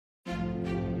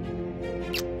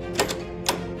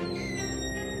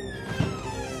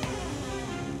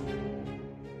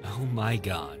Oh my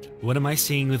god, what am I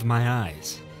seeing with my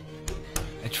eyes?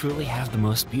 I truly have the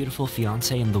most beautiful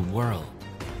fiancé in the world.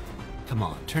 Come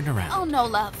on, turn around. Oh no,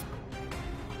 love.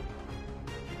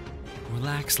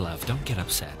 Relax, love, don't get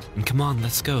upset. And come on,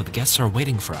 let's go, the guests are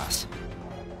waiting for us.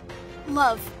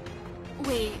 Love.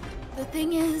 Wait, the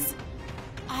thing is,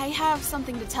 I have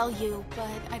something to tell you, but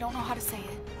I don't know how to say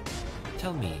it.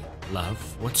 Tell me, love,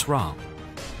 what's wrong?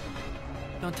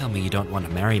 Don't tell me you don't want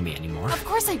to marry me anymore. Of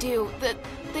course I do. The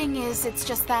thing is, it's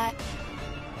just that...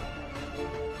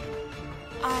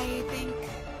 I think...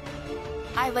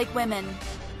 I like women.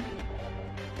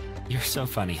 You're so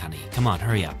funny, honey. Come on,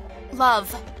 hurry up.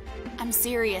 Love. I'm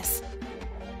serious.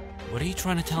 What are you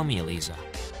trying to tell me, Eliza?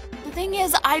 The thing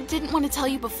is, I didn't want to tell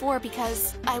you before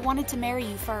because I wanted to marry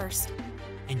you first.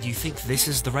 And you think this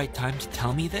is the right time to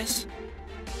tell me this?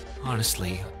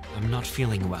 Honestly, I'm not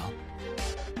feeling well.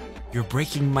 You're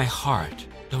breaking my heart.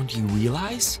 Don't you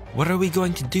realize? What are we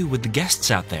going to do with the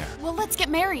guests out there? Well, let's get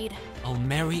married. I'll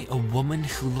marry a woman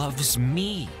who loves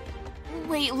me.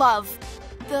 Wait, love.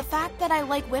 The fact that I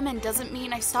like women doesn't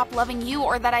mean I stop loving you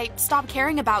or that I stop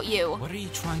caring about you. What are you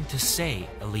trying to say,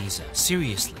 Eliza?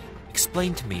 Seriously,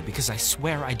 explain to me because I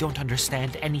swear I don't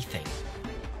understand anything.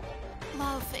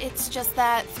 Love, it's just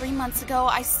that 3 months ago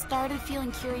I started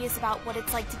feeling curious about what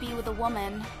it's like to be with a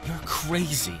woman. You're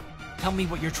crazy. Tell me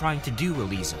what you're trying to do,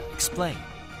 Eliza. Explain.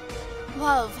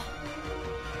 Love,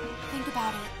 think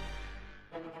about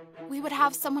it. We would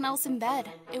have someone else in bed.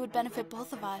 It would benefit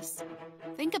both of us.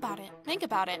 Think about it. Think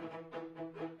about it.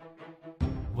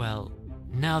 Well,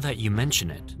 now that you mention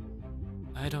it,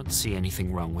 I don't see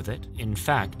anything wrong with it. In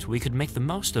fact, we could make the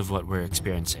most of what we're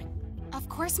experiencing. Of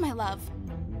course, my love.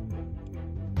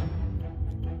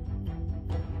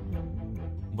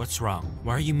 What's wrong?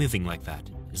 Why are you moving like that?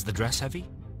 Is the dress heavy?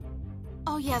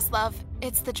 Oh yes, love.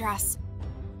 It's the dress.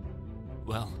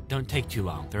 Well, don't take too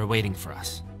long. They're waiting for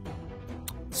us.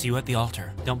 See you at the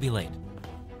altar. Don't be late.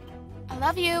 I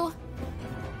love you.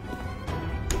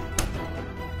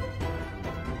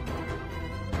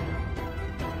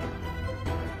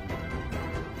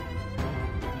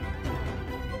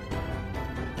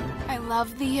 I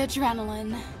love the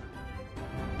adrenaline.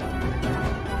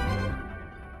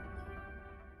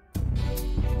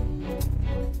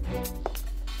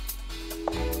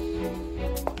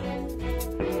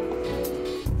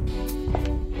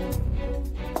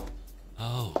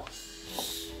 Oh,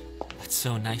 that's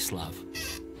so nice, love.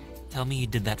 Tell me you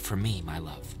did that for me, my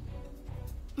love.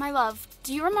 My love,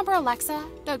 do you remember Alexa,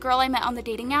 the girl I met on the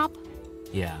dating app?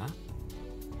 Yeah?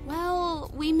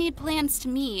 Well, we made plans to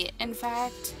meet. In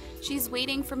fact, she's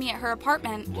waiting for me at her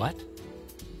apartment. What?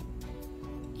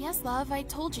 Yes, love, I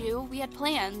told you. We had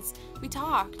plans. We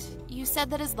talked. You said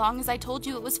that as long as I told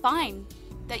you it was fine.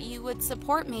 That you would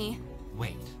support me.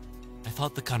 Wait. I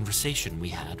thought the conversation we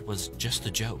had was just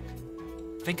a joke.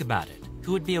 Think about it.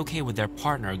 Who would be okay with their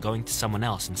partner going to someone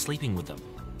else and sleeping with them?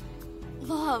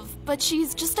 Love, but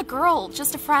she's just a girl,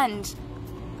 just a friend.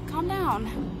 Calm down.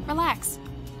 Relax.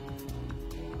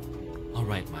 All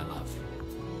right, my love.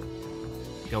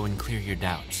 Go and clear your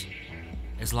doubts.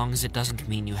 As long as it doesn't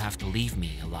mean you have to leave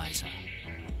me, Eliza.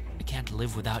 I can't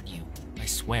live without you. I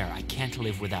swear, I can't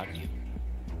live without you.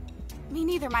 Me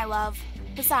neither, my love.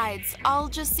 Besides, I'll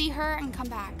just see her and come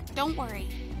back. Don't worry.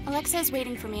 Alexa's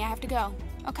waiting for me. I have to go.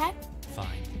 Okay? Fine.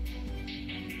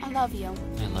 I love you.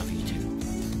 I love you too.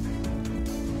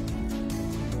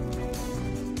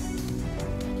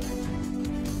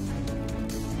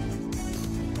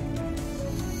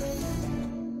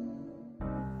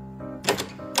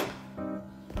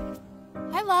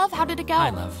 Hi, love. How did it go? Hi,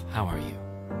 love. How are you?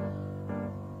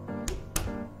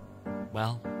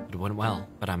 Well, it went well,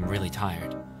 but I'm really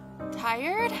tired.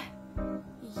 Tired?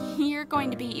 You're going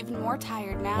to be even more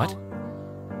tired now. What?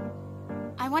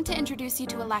 I want to introduce you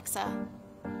to Alexa.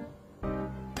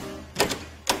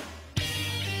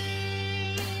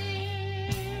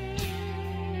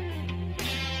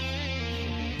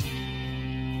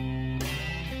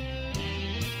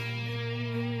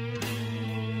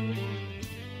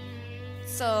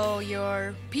 So,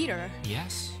 you're Peter?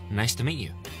 Yes. Nice to meet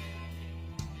you.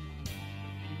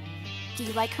 Do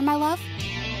you like her, my love?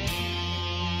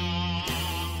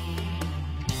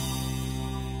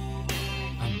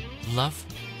 Love?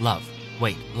 Love.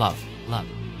 Wait, love.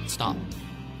 Stop.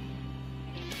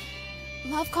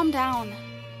 Love, calm down.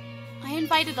 I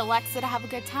invited Alexa to have a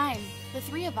good time. The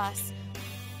three of us.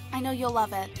 I know you'll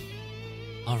love it.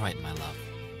 All right, my love.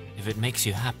 If it makes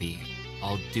you happy,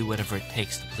 I'll do whatever it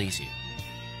takes to please you.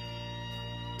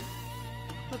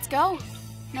 Let's go.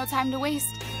 No time to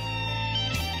waste.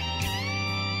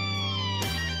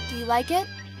 Do you like it?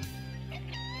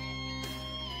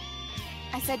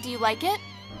 I said, do you like it?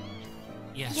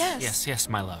 Yes, Yes. yes,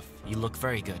 my love. You look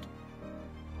very good.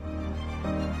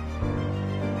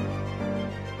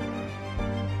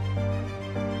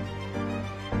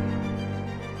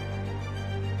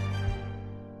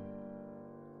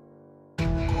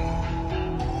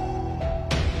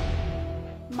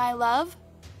 My love,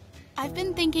 I've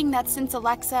been thinking that since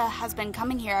Alexa has been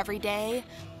coming here every day,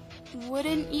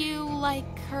 wouldn't you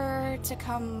like her to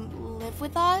come live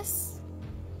with us?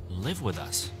 Live with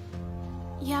us?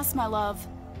 Yes, my love.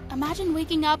 Imagine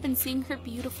waking up and seeing her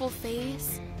beautiful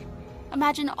face.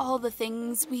 Imagine all the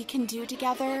things we can do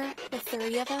together, the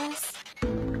three of us.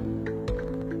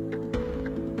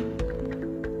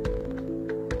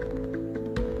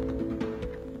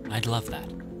 I'd love that.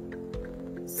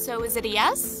 So is it a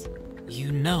yes?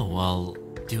 You know I'll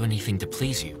do anything to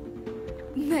please you.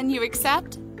 Then you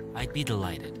accept? I'd be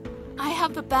delighted. I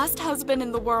have the best husband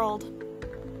in the world.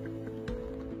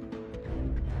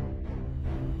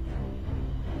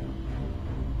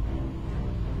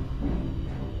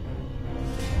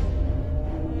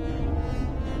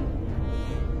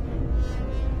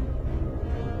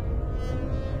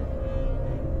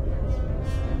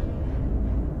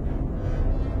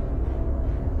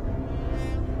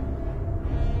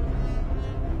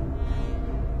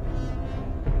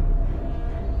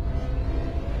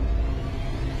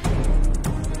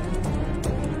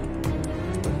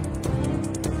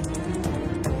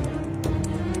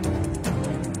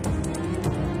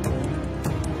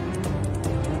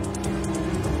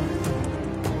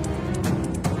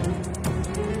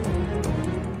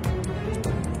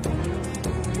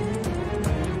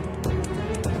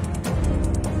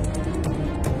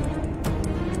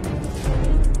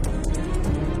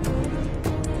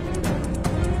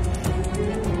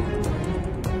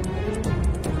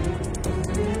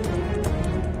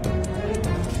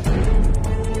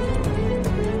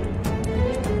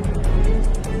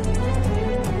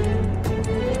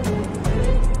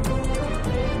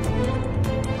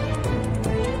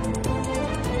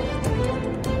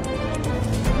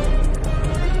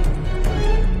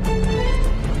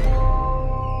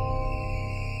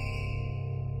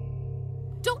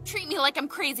 Like I'm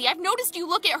crazy. I've noticed you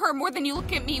look at her more than you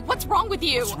look at me. What's wrong with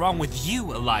you? What's wrong with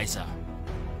you, Eliza?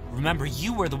 Remember,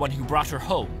 you were the one who brought her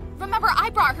home. Remember, I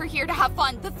brought her here to have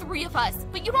fun, the three of us.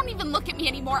 But you don't even look at me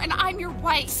anymore, and I'm your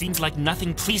wife. Seems like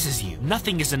nothing pleases you.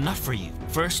 Nothing is enough for you.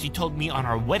 First, you told me on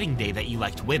our wedding day that you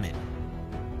liked women.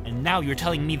 And now you're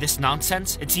telling me this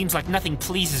nonsense? It seems like nothing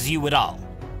pleases you at all.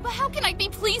 But how can I be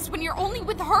pleased when you're only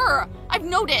with her? I've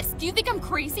noticed. Do you think I'm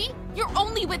crazy? You're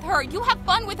only with her. You have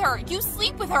fun with her. You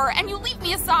sleep with her, and you leave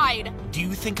me aside. Do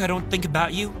you think I don't think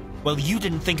about you? Well, you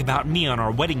didn't think about me on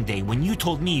our wedding day when you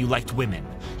told me you liked women.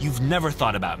 You've never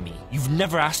thought about me. You've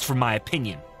never asked for my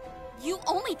opinion. You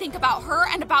only think about her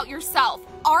and about yourself.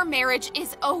 Our marriage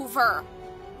is over.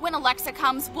 When Alexa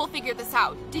comes, we'll figure this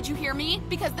out. Did you hear me?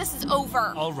 Because this is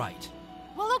over. All right.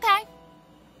 Well, okay.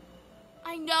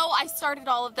 I know I started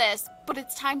all of this, but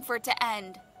it's time for it to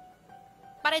end.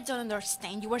 But I don't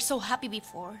understand. You were so happy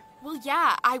before. Well,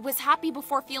 yeah, I was happy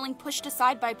before feeling pushed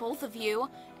aside by both of you.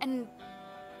 And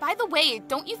by the way,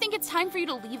 don't you think it's time for you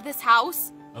to leave this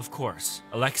house? Of course.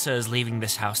 Alexa is leaving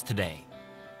this house today.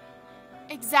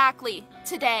 Exactly.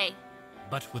 Today.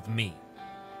 But with me.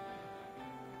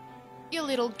 Your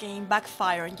little game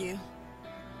backfired on you.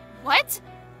 What?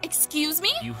 Excuse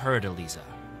me? You heard, Eliza.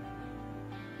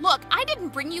 Look, I didn't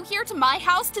bring you here to my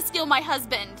house to steal my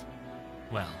husband.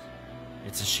 Well,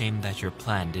 it's a shame that your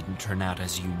plan didn't turn out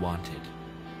as you wanted.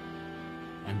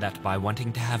 And that by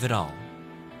wanting to have it all,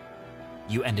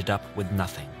 you ended up with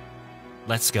nothing.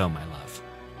 Let's go, my love.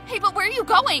 Hey, but where are you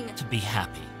going? To be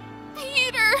happy.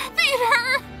 Peter!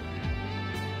 Peter!